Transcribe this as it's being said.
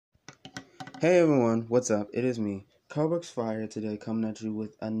Hey everyone, what's up? It is me, Carbox Fire, today coming at you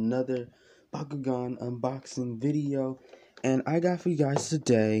with another Bakugan unboxing video. And I got for you guys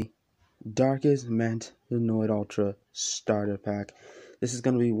today, DARKUS MANTANOID ULTRA Starter Pack. This is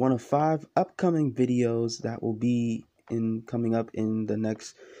going to be one of 5 upcoming videos that will be coming up in the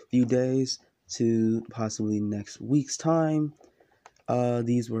next few days to possibly next week's time.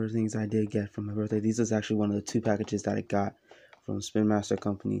 These were things I did get from my birthday. These is actually one of the 2 packages that I got from Spin Master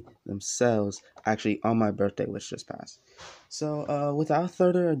Company themselves, actually on my birthday, which just passed. So, without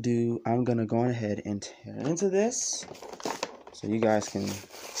further ado, I'm gonna go ahead and tear into this, so you guys can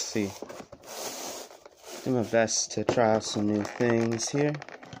see. Do my best to try out some new things here.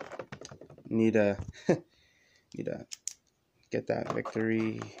 Need to get that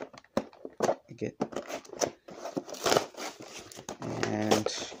victory.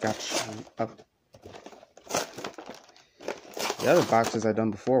 And got you up. The other boxes I've done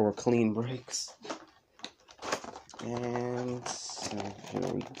before were clean breaks. And so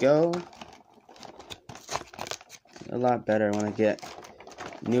here we go. A lot better when I get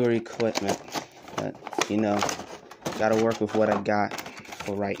newer equipment. But, you know, gotta work with what I got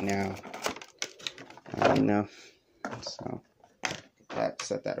for right now. You know. So,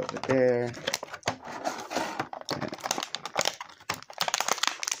 set that over there.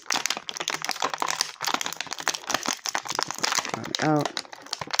 Out.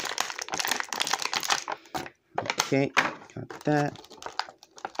 Okay, got that.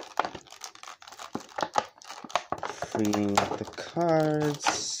 Freeing up the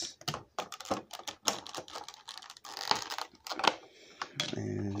cards.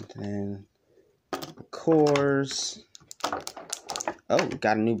 And then the cores. Oh,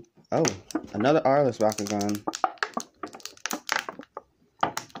 got a new, another Arliss Bakugan.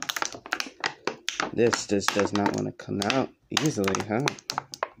 This just does not want to come out easily, huh?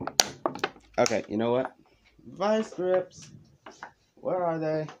 Okay, you know what? Vice grips. Where are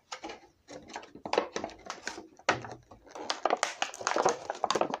they?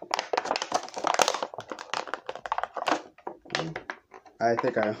 I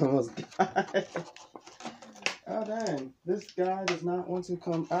think I almost got it. Oh dang, this guy does not want to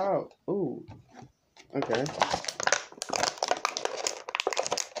come out. Ooh. Okay.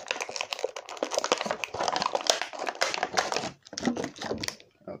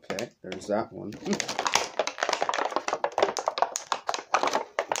 Okay, there's that one.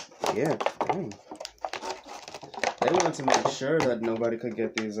 Yeah, dang. They wanted to make sure that nobody could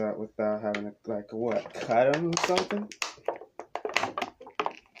get these out without having to, like, what, cut them or something?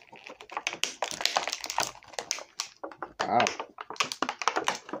 Wow.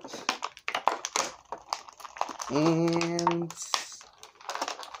 And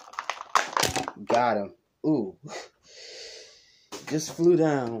got him. Ooh. Just flew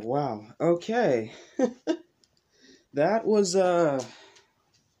down. Wow. Okay. That was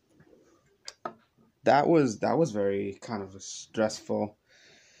very kind of a stressful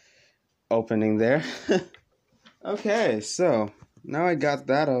opening there. Okay, so now I got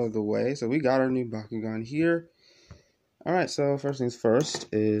that out of the way. So we got our new Bakugan here. Alright, so first things first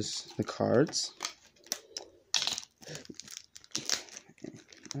is the cards.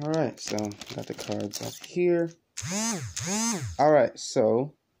 Alright, so got the cards up here. Alright,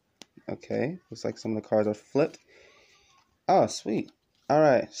 so, okay, looks like some of the cards are flipped. Oh, sweet.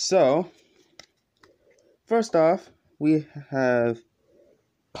 Alright, so, first off, we have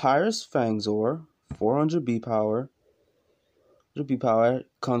Pyrus Fangzor, 400 B power. 400 B power,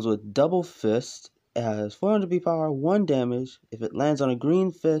 comes with double fist. It has 400 B power, 1 damage. If it lands on a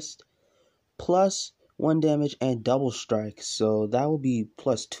green fist, plus 1 damage and double strike. So that will be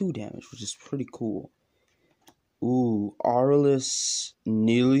plus 2 damage, which is pretty cool. Ooh, Arliss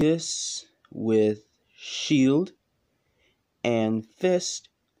Nelius with shield and fist,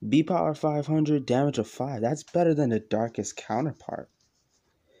 B power 500, damage of 5. That's better than the Darkest counterpart.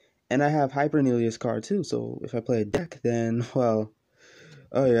 And I have Hyper Nelius card too, so if I play a deck, then, well,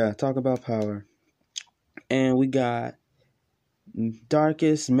 oh yeah, talk about power. And we got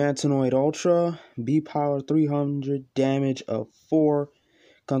DARKUS MANTANOID ULTRA, B power 300, damage of 4.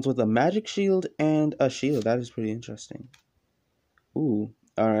 Comes with a magic shield and a shield. That is pretty interesting. Ooh.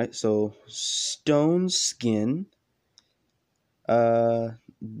 Alright, so Stone Skin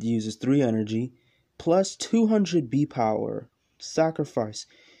uses 3 energy plus 200 B power. Sacrifice.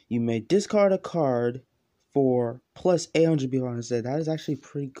 You may discard a card for plus 800 B power instead. That is actually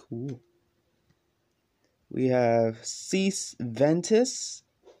pretty cool. We have Cease Ventus,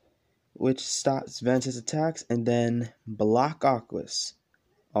 which stops Ventus attacks, and then Block Oculus.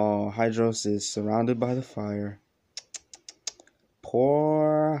 Oh, Hydros is surrounded by the fire.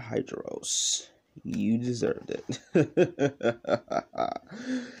 Poor Hydros. You deserved it.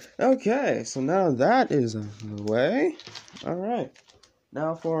 Okay, so now that is out of the way. Alright.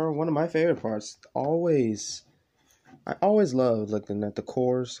 Now for one of my favorite parts. I always love looking at the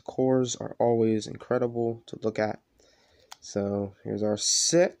cores. The cores are always incredible to look at. So here's our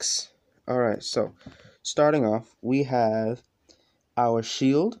 6. Alright, so starting off, we have our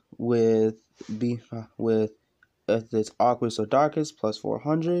shield with its awkward or darkest plus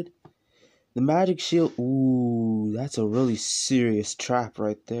 400. The magic shield, ooh, that's a really serious trap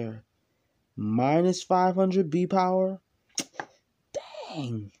right there. Minus 500 B power.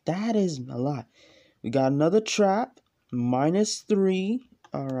 Dang, that is a lot. We got another trap, minus 3.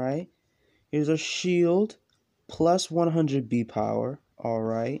 Alright. Here's a shield, plus 100 B power.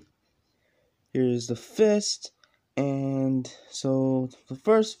 Alright. Here's the fist. And so the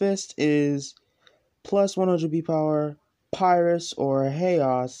first fist is plus 100 B power, Pyrus or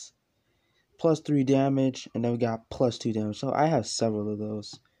Chaos, plus 3 damage, and then we got plus 2 damage. So I have several of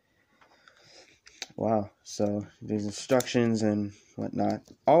those. Wow. So these instructions and whatnot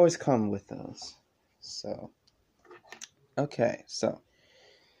always come with those. So, okay. So,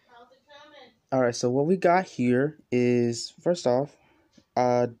 alright. So what we got here is, first off,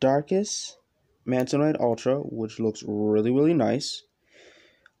 DARKUS MANTANOID ULTRA, which looks really, really nice.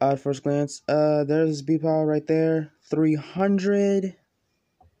 At first glance, there's B power right there, 300.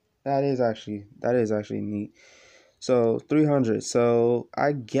 That is actually neat. So 300. So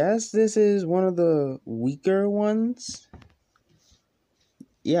I guess this is one of the weaker ones.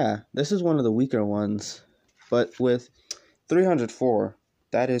 Yeah, this is one of the weaker ones, but with 304,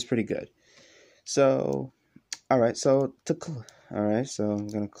 that is pretty good. So, all right. So So I'm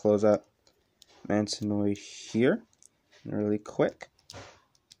gonna close out Mantanoid here, really quick,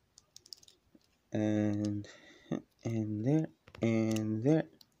 and there, and there.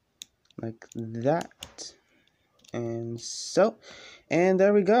 Like that, and so, and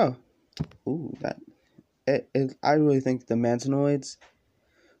there we go. Ooh, I really think the Mantanoids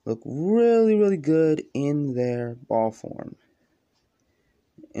look really, really good in their ball form.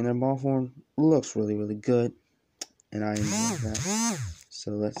 Looks really, really good, and I enjoy that.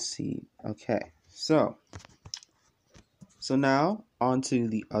 So let's see. Okay, so now on to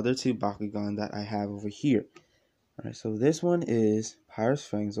the other 2 Bakugan that I have over here. Alright, so this one is Pyrus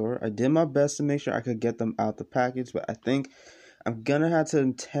Fangzor. I did my best to make sure I could get them out the package, but I think I'm gonna have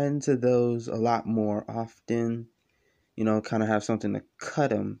to tend to those a lot more often. You know, kind of have something to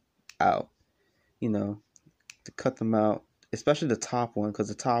cut them out. You know, to cut them out, especially the top one, because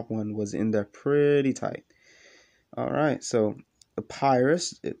the top one was in there pretty tight. Alright, so the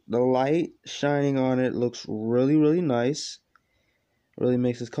Pyrus, the light shining on it looks really, really nice. Really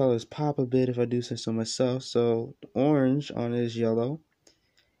makes his colors pop a bit, if I do say so myself. So the orange on it is yellow,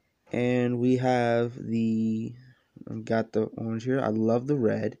 and we have got the orange here. I love the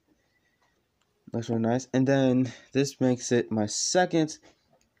red. Looks really nice. And then this makes it my second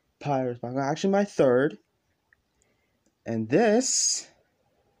Pyrus Bakugan, actually my third. And this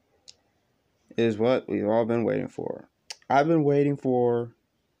is what we've all been waiting for. I've been waiting for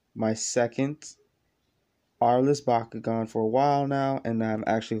my second Arliss Bakugan for a while now, and I'm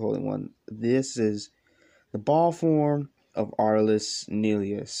actually holding one. This is the ball form of Arliss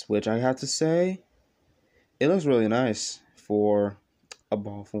Nelius, which I have to say, it looks really nice for a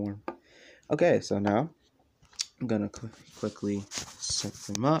ball form. Okay, so now I'm gonna quickly set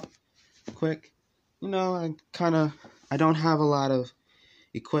them up. Quick, you know, I don't have a lot of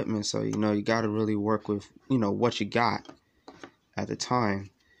equipment, so you know you got to really work with what you got at the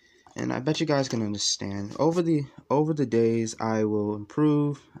time. And I bet you guys can understand. Over the days, I will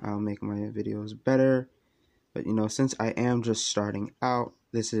improve. I'll make my videos better. But, since I am just starting out,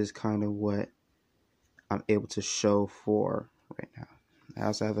 this is kind of what I'm able to show for right now. I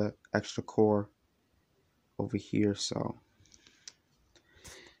also have an extra core over here, so.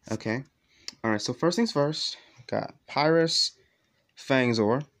 Okay. All right, so first things first. Got Pyrus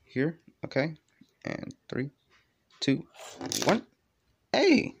Fangzor here. Okay. And 3, 2, 1.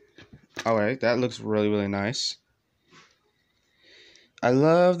 Hey! Alright, that looks really, really nice. I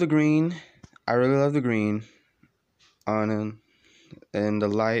love the green. I really love the green on him. In the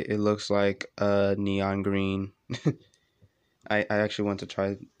light, it looks like a neon green. I actually want to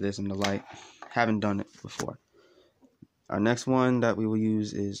try this in the light. Haven't done it before. Our next one that we will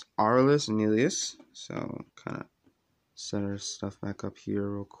use is Arliss Nelius. So, kind of set our stuff back up here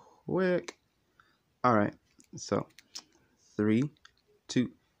real quick. Alright, so 3,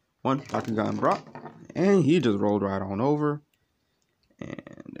 2, 1, Bakugan brought, and he just rolled right on over,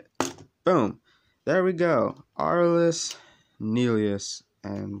 and boom, there we go, Arliss Nelius,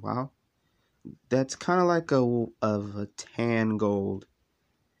 and wow, that's kind of like a tan gold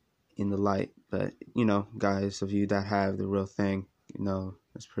in the light, but you know, guys of you that have the real thing, you know,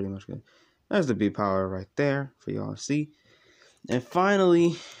 that's pretty much good. There's the B power right there for y'all to see. And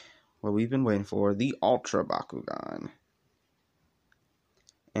finally, what we've been waiting for, the Ultra Bakugan.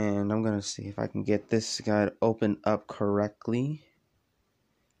 And I'm gonna see if I can get this guy to open up correctly.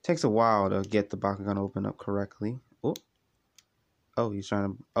 Takes a while to get the Bakugan to open up correctly. He's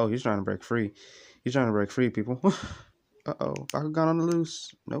trying to break free. He's trying to break free, people. Uh-oh, Bakugan on the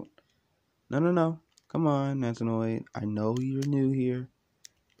loose. Nope. No. Come on, Mantanoid. I know you're new here,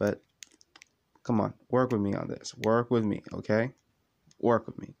 but come on, work with me on this. Work with me, okay? Work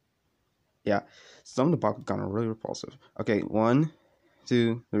with me. Yeah, some of the Bakugan are really repulsive. Okay, 1,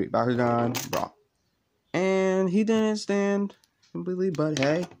 2, 3. Bakugan, bro. And he didn't stand completely, but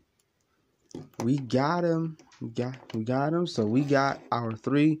hey, we got him. We got him. So we got our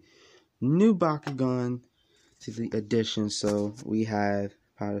 3 new Bakugan to the addition. So we have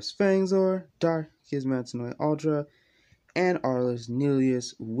Pyrus Fangzor, DARKUS MANTANOID ULTRA, and Arlis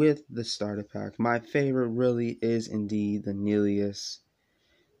Nelius with the starter pack. My favorite really is indeed the Nelius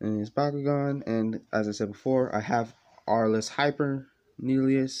and his Bakugan. And as I said before, I have Arlis Hyper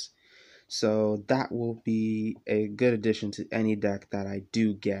Nelius. So that will be a good addition to any deck that I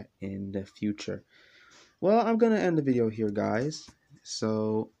do get in the future. Well, I'm going to end the video here, guys.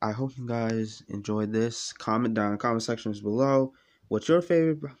 So I hope you guys enjoyed this. Comment down in the comment sections below what your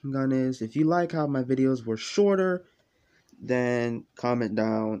favorite Bakugan is. If you like how my videos were shorter, then comment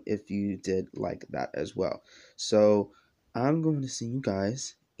down if you did like that as well. So I'm going to see you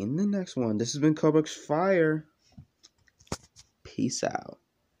guys in the next one. This has been Cobrix Fire. Peace out.